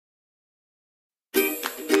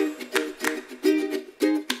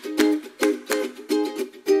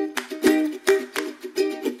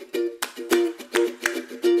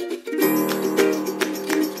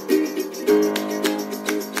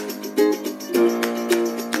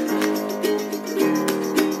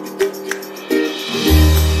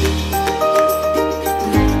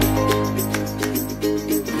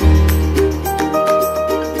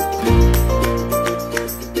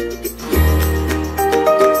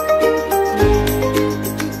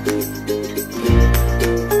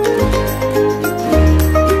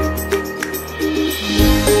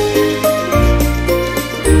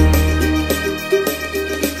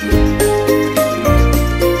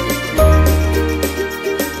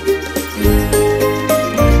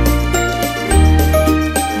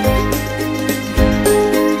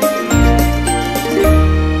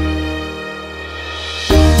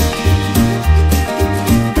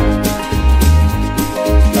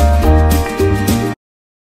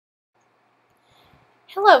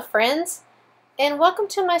Hello friends, and welcome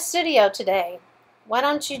to my studio today. Why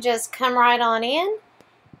don't you just come right on in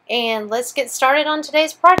and let's get started on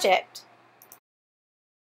today's project.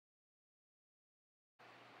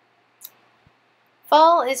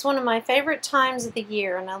 Fall is one of my favorite times of the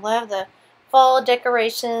year, and I love the fall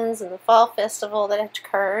decorations and the fall festival that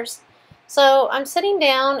occurs. So I'm sitting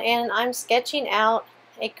down and I'm sketching out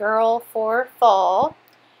a girl for fall,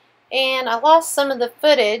 and I lost some of the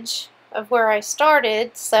footage of where I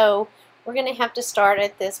started, so we're going to have to start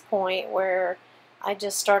at this point where I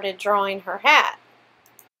just started drawing her hat.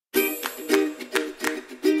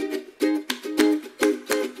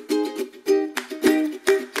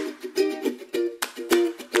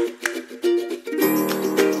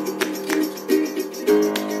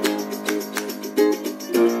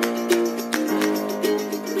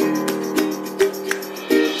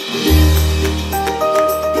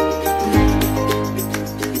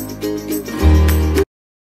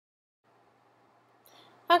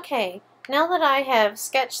 Okay, now that I have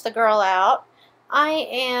sketched the girl out, I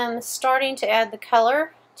am starting to add the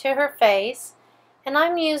color to her face, and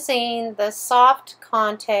I'm using the soft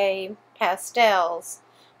Conte pastels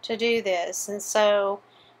to do this. And so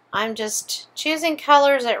I'm just choosing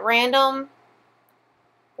colors at random,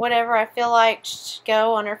 whatever I feel like should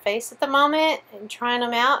go on her face at the moment, and trying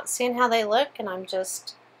them out, seeing how they look, and I'm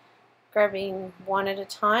just grabbing one at a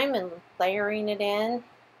time and layering it in,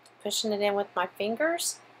 pushing it in with my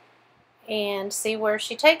fingers, and see where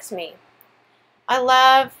she takes me. I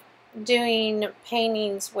love doing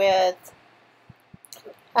paintings with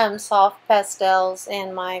soft pastels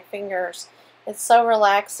in my fingers. It's so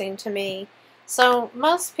relaxing to me. So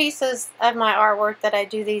most pieces of my artwork that I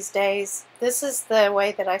do these days, this is the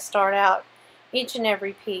way that I start out each and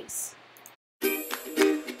every piece.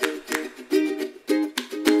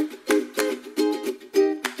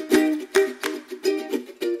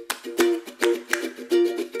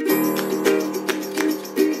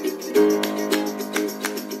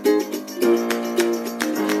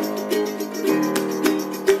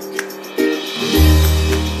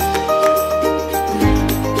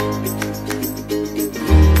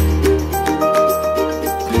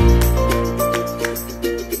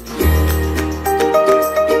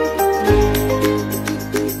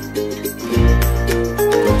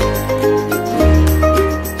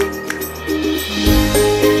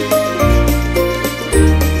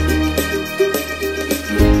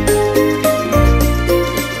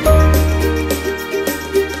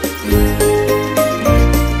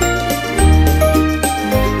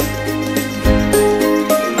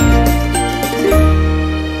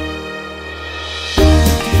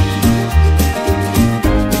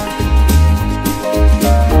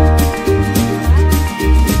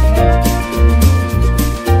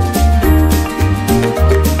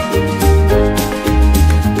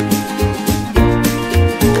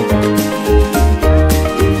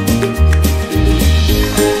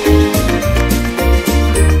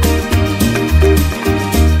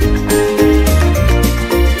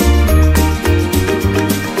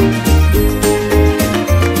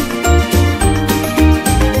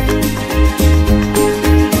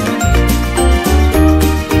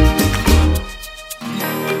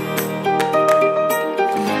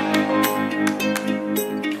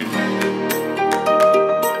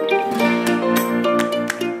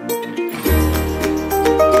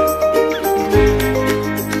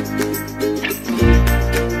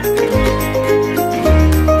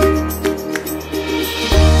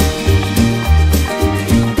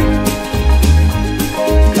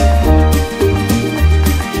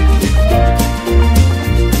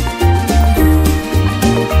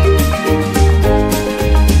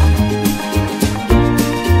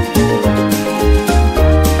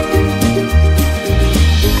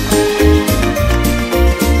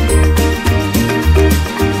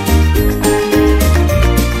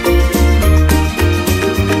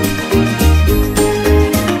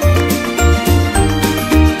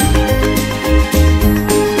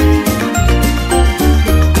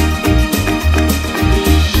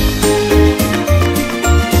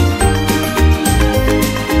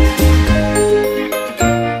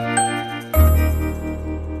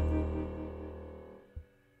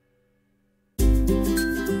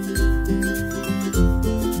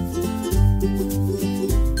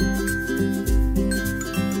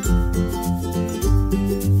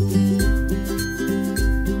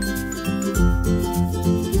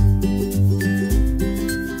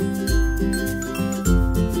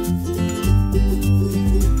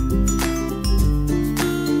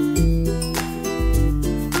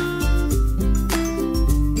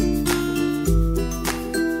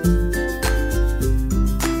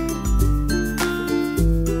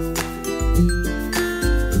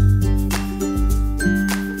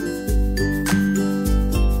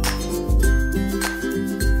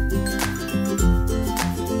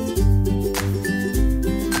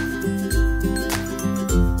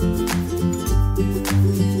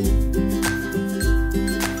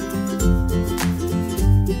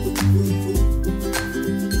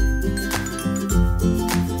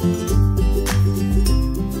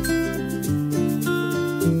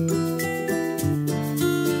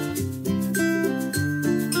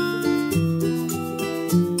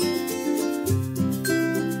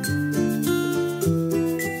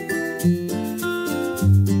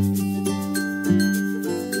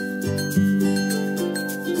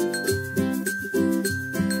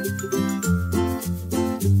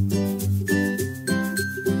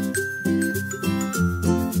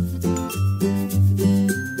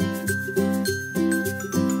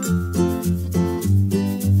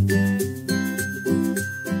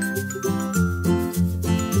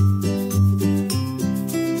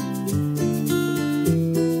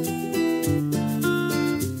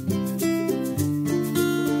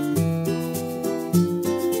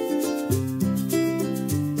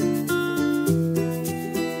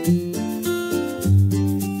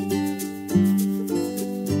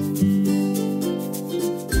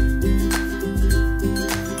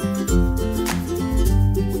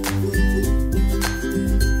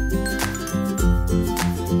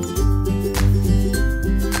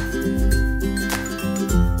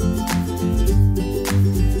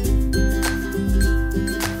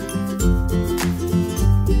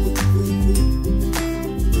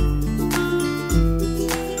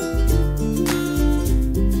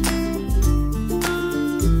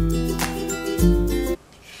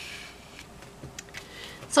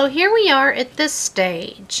 So here we are at this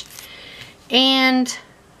stage, and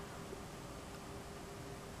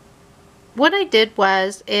what I did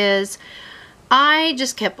is I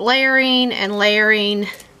just kept layering and layering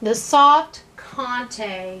the soft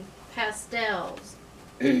Conte pastels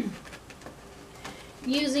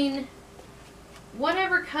using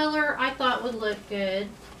whatever color I thought would look good,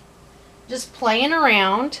 just playing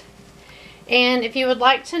around. And if you would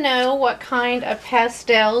like to know what kind of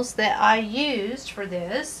pastels that I used for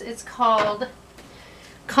this, it's called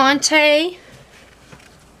Conte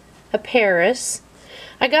Paris.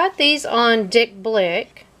 I got these on Dick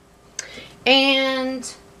Blick,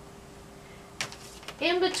 and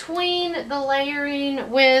in between the layering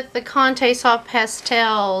with the Conte soft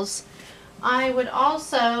pastels, I would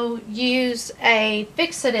also use a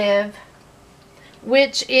fixative,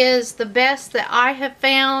 which is the best that I have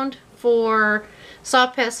found for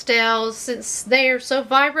soft pastels since they are so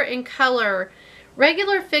vibrant in color.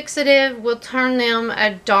 Regular fixative will turn them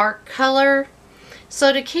a dark color.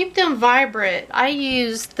 So to keep them vibrant, I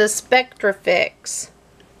use the Spectrafix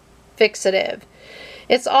fixative.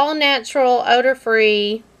 It's all natural, odor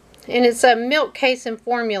free, and it's a milk casing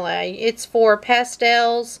formula. It's for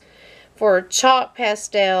pastels, for chalk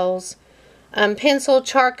pastels, pencil,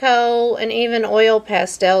 charcoal, and even oil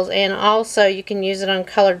pastels, and also you can use it on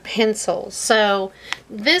colored pencils. So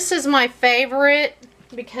this is my favorite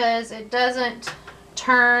because it doesn't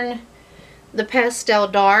turn the pastel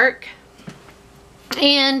dark.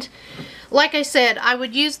 And like I said, I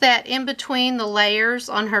would use that in between the layers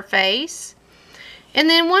on her face. And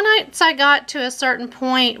then once I got to a certain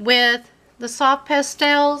point with the soft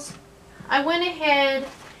pastels, I went ahead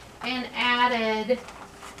and added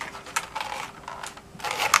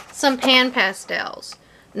some pan pastels.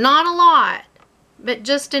 Not a lot, but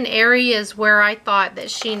just in areas where I thought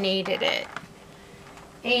that she needed it.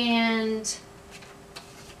 And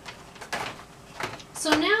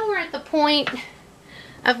so now we're at the point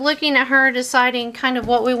of looking at her, deciding kind of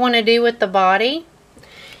what we want to do with the body.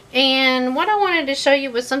 And what I wanted to show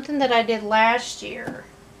you was something that I did last year.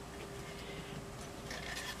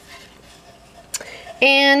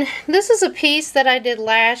 And this is a piece that I did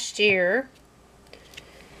last year.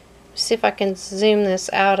 See if I can zoom this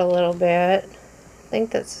out a little bit. I think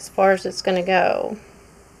that's as far as it's going to go.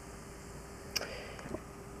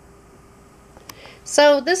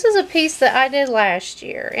 So this is a piece that I did last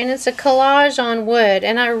year, and it's a collage on wood,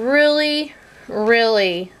 and I really,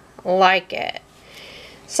 really like it.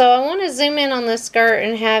 So I want to zoom in on this skirt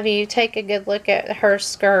and have you take a good look at her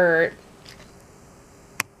skirt.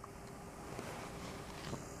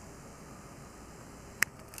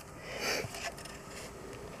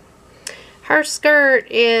 Her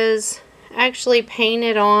skirt is actually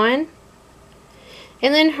painted on,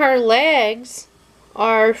 and then her legs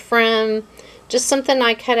are from just something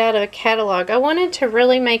I cut out of a catalog. I wanted to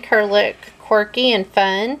really make her look quirky and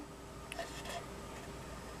fun.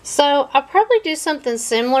 So I'll probably do something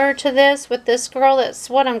similar to this with this girl. That's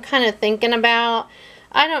what I'm kind of thinking about.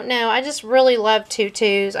 I don't know. I just really love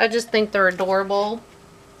tutus. I just think they're adorable.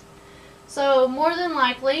 So more than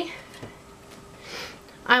likely,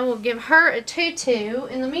 I will give her a tutu.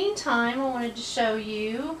 In the meantime, I wanted to show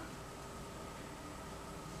you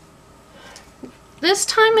this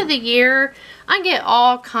time of the year, I get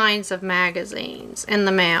all kinds of magazines in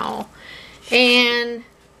the mail. And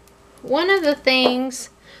one of the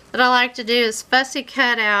things that I like to do is fussy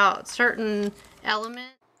cut out certain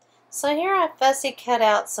elements. So here I fussy cut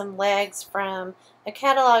out some legs from a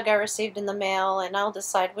catalog I received in the mail, and I'll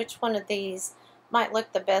decide which one of these might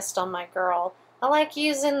look the best on my girl. I like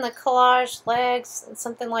using the collage legs and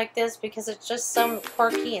something like this because it's just so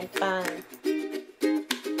quirky and fun.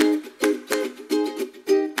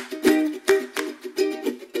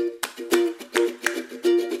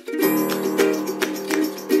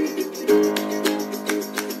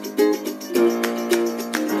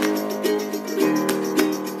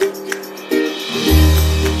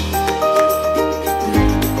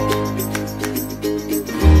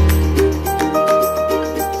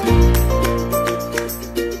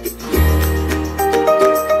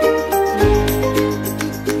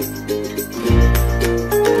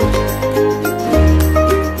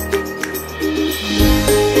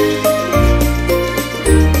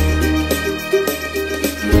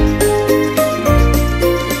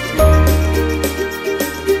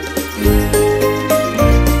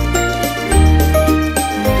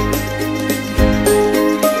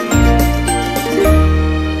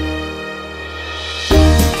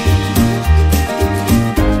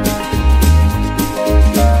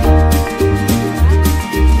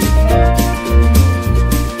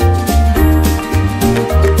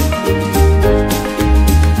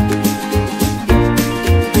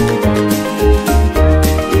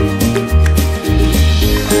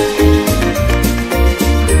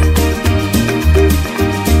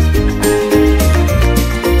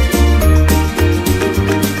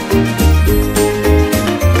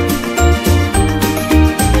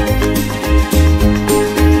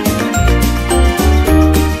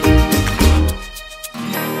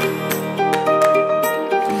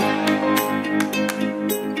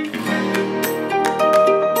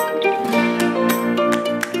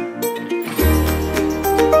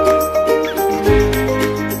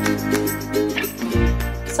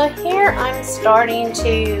 starting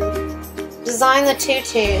to design the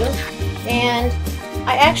tutu, and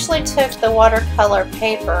I actually took the watercolor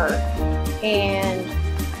paper and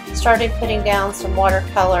started putting down some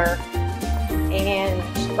watercolor,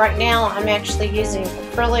 and right now I'm actually using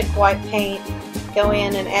acrylic white paint to go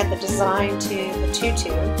in and add the design to the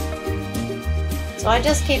tutu. So I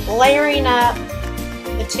just keep layering up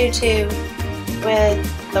the tutu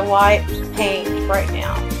with the white paint right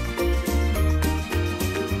now.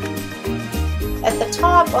 At the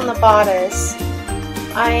top on the bodice,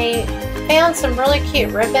 I found some really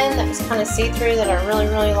cute ribbon that was kind of see-through that I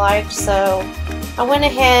really liked, so I went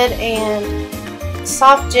ahead and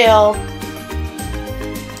soft gelled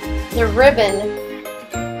the ribbon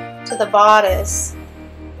to the bodice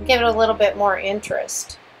and give it a little bit more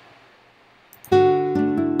interest.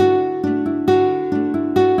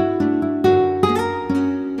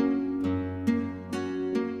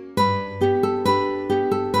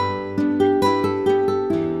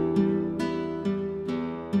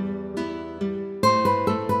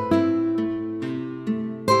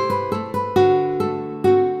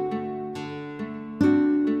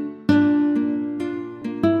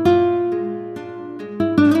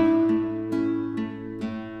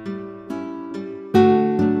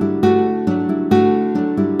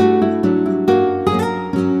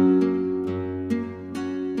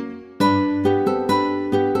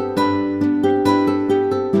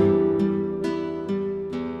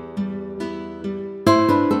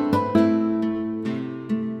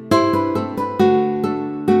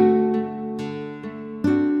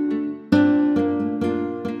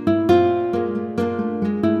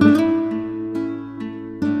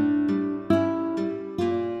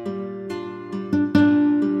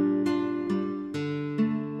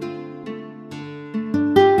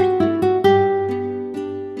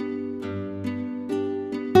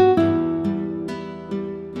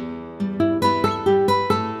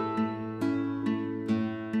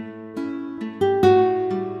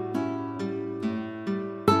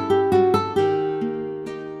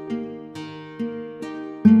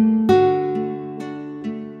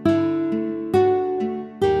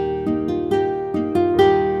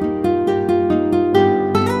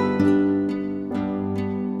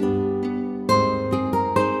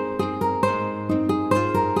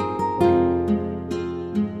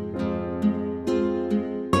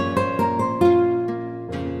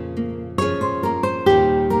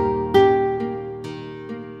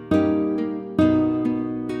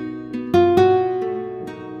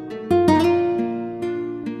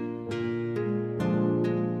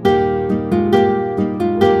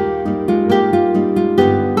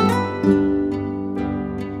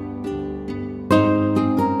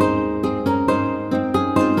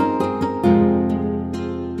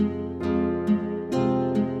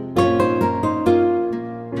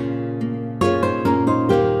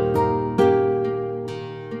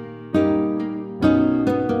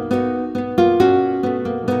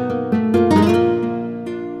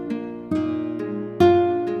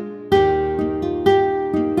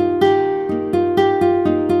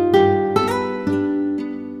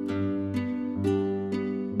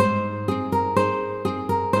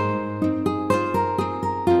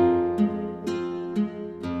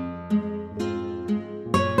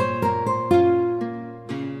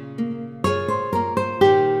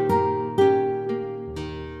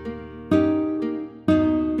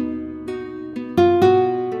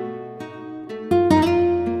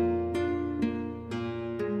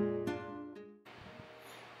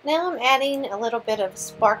 Now I'm adding a little bit of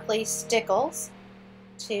sparkly stickles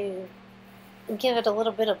to give it a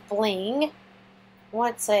little bit of bling.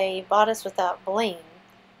 What's a bodice without bling?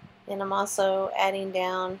 And I'm also adding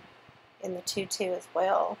down in the tutu as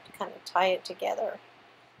well to kind of tie it together.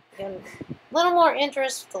 Again, a little more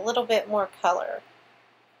interest with a little bit more color.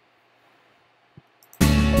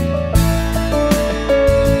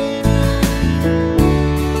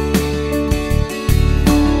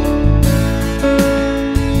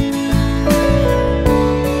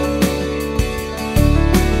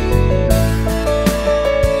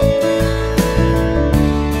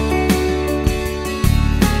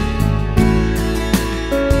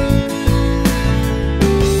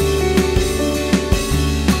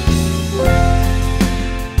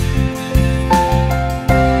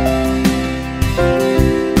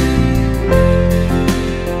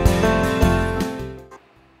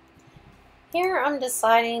 I'm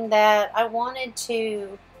deciding that I wanted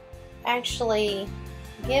to actually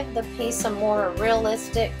give the piece a more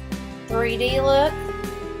realistic 3D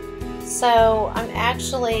look. So I'm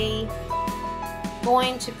actually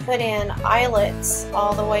going to put in eyelets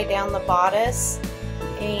all the way down the bodice,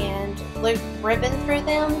 and loop ribbon through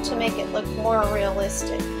them to make it look more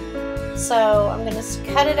realistic. So I'm going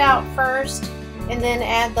to cut it out first and then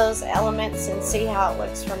add those elements and see how it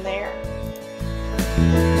looks from there.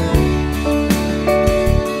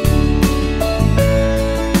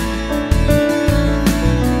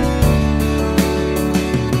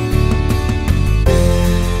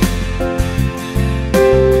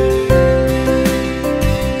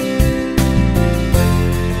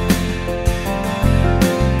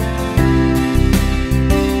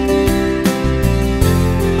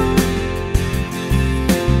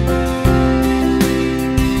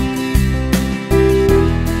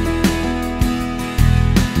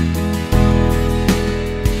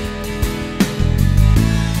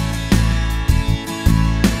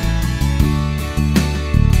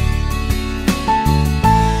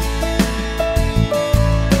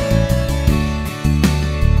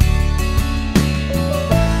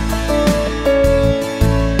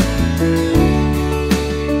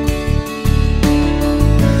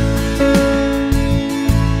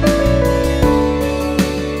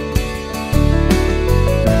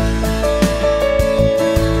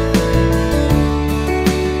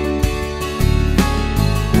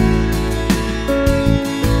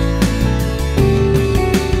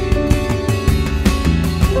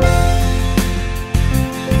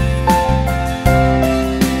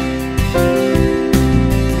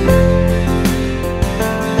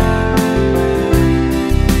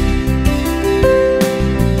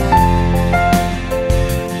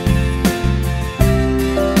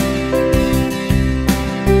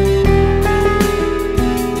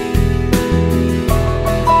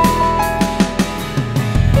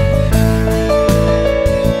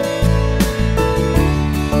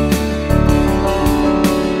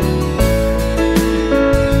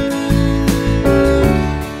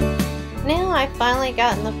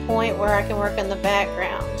 Gotten the point where I can work in the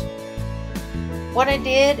background. What I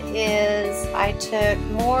did is I took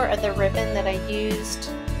more of the ribbon that I used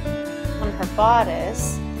on her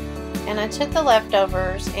bodice and I took the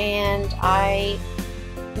leftovers and I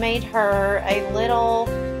made her a little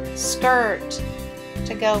skirt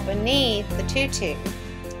to go beneath the tutu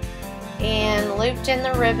and looped in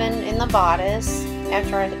the ribbon in the bodice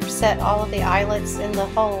after I set all of the eyelets in the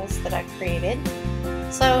holes that I created.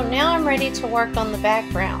 So now I'm ready to work on the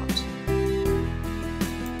background.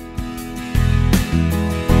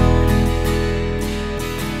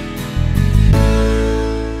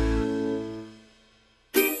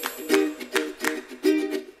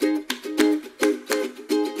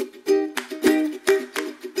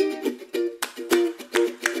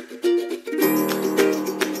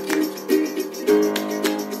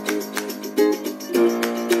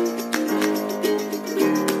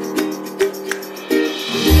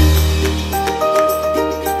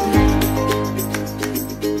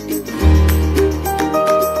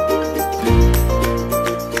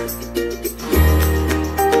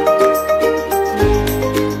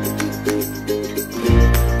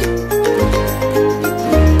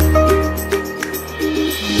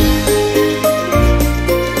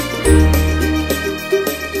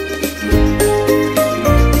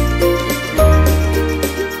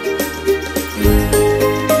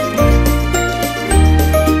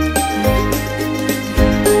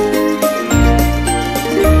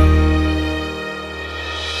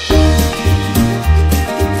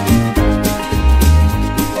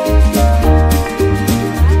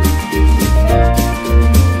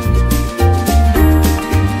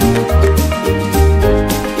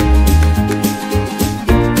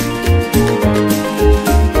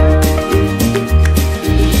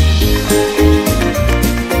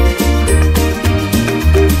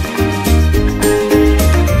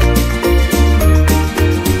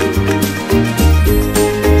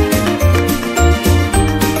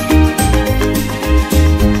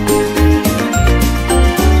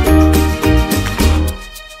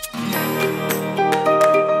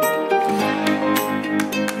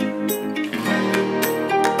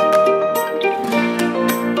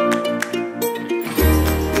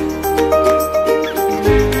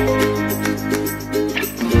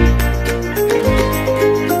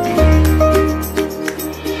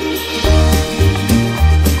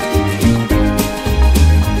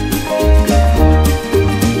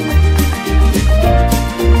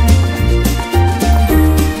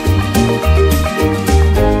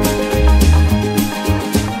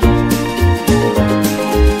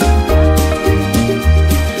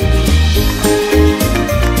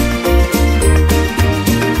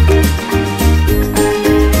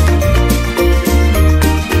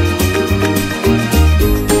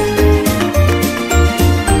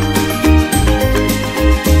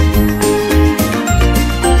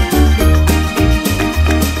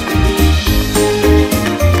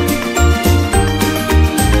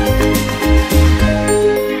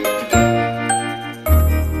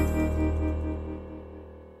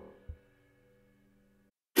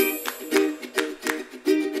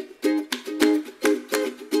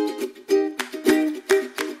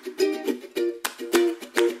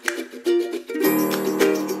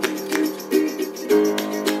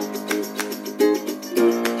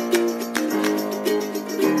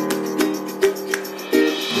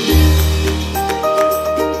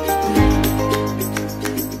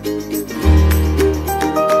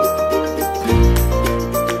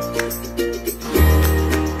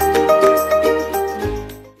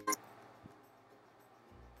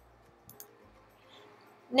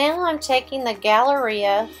 Now I'm taking the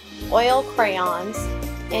Galleria oil crayons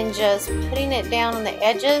and just putting it down on the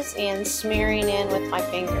edges and smearing in with my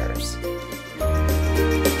fingers.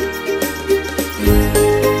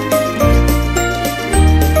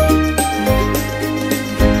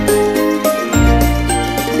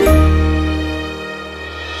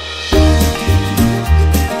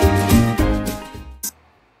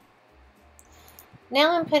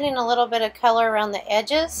 Now I'm putting a little bit of color around the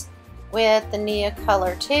edges with the Nia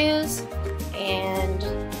Color 2s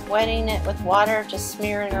and wetting it with water, just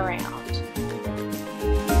smearing around.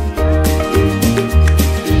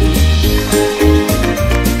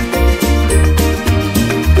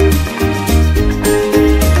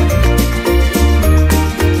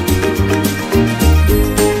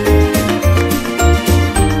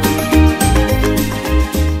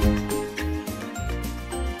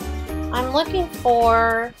 I'm looking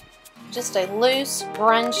for just a loose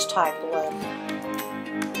grunge type look.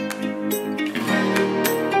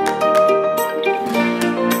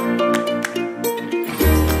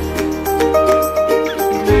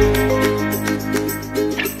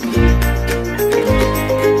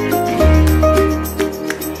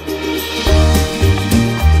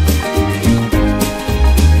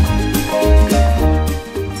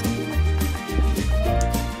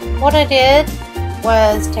 What I did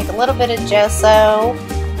was take a little bit of gesso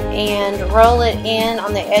and roll it in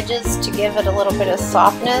on the edges to give it a little bit of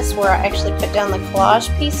softness where I actually put down the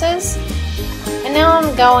collage pieces. And now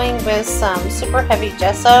I'm going with some super heavy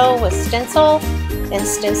gesso with stencil and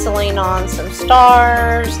stenciling on some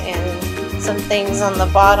stars and some things on the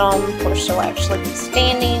bottom where she'll actually be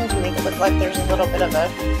standing to make it look like there's a little bit of a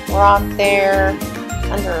rock there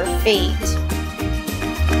under her feet.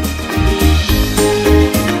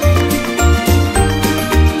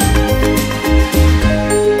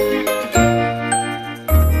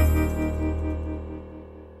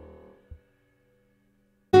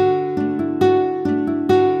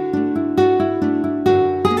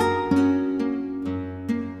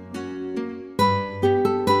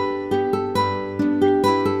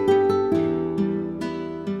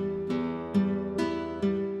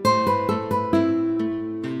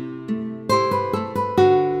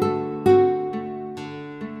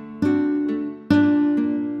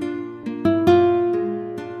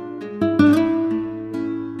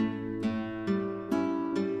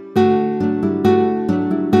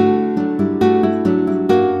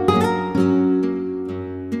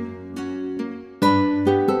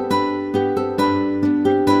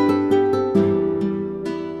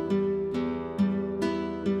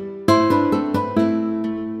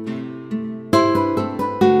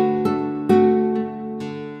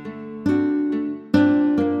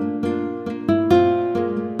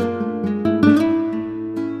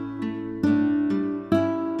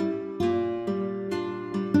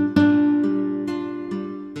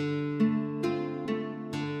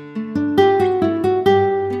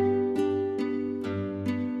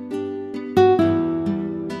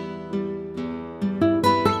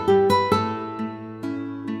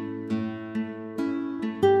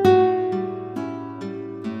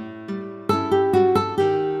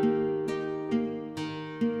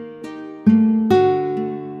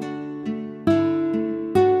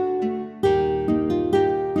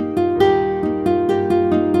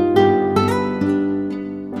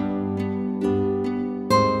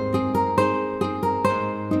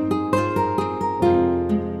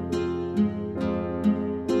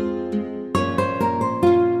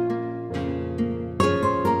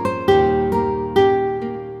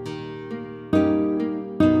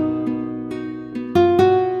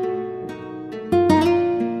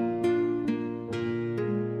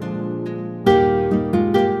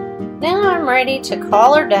 Ready to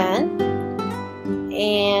call her done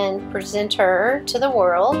and present her to the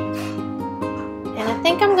world. And I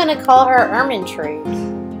think I'm going to call her Ermintrude.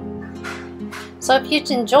 So if you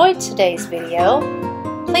enjoyed today's video,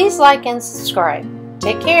 please like and subscribe.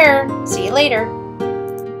 Take care. See you later.